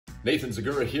Nathan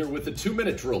Zegura here with the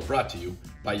 2-minute drill brought to you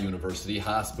by University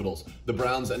Hospitals. The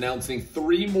Browns announcing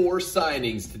 3 more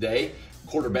signings today.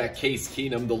 Quarterback Case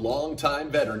Keenum, the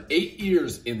longtime veteran, 8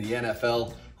 years in the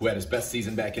NFL, who had his best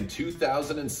season back in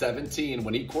 2017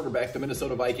 when he quarterbacked the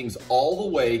Minnesota Vikings all the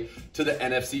way to the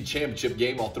NFC Championship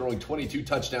game while throwing 22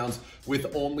 touchdowns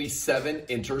with only 7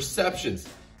 interceptions.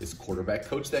 His quarterback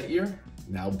coach that year?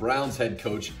 Now Browns head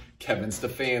coach Kevin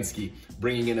Stefanski.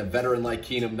 Bringing in a veteran like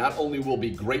Keenum not only will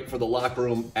be great for the locker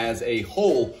room as a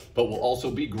whole, but will also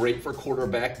be great for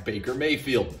quarterback Baker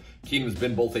Mayfield. Keenum's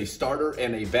been both a starter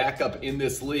and a backup in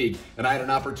this league, and I had an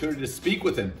opportunity to speak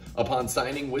with him upon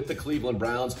signing with the Cleveland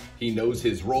Browns. He knows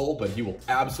his role, but he will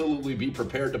absolutely be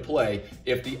prepared to play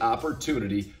if the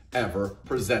opportunity ever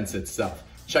presents itself.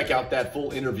 Check out that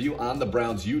full interview on the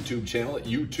Browns YouTube channel at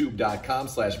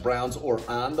youtube.com/Browns or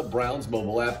on the Browns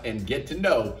mobile app and get to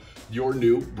know your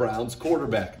new Browns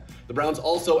quarterback. The Browns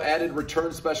also added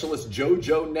return specialist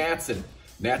Jojo Natson.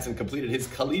 Natson completed his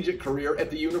collegiate career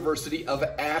at the University of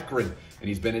Akron, and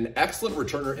he's been an excellent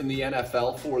returner in the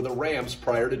NFL for the Rams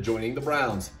prior to joining the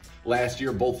Browns. Last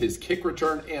year, both his kick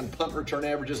return and punt return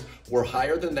averages were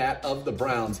higher than that of the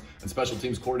Browns, and special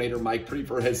teams coordinator Mike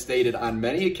Prefer has stated on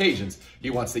many occasions he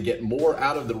wants to get more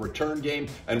out of the return game,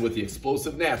 and with the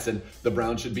explosive Natson, the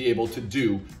Browns should be able to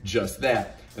do just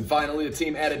that. And finally, the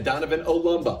team added Donovan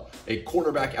Olumba, a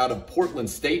cornerback out of Portland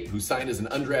State who signed as an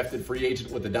undrafted free agent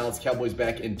with the Dallas Cowboys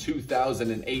back in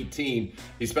 2018.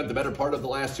 He spent the better part of the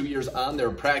last 2 years on their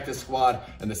practice squad,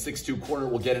 and the 6'2" corner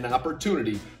will get an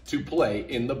opportunity to play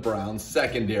in the Browns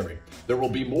secondary. There will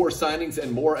be more signings and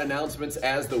more announcements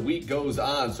as the week goes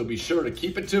on, so be sure to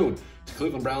keep it tuned to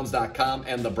clevelandbrowns.com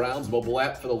and the Browns mobile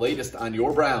app for the latest on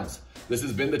your Browns. This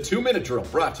has been the 2-minute drill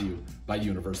brought to you by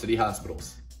University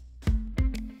Hospitals.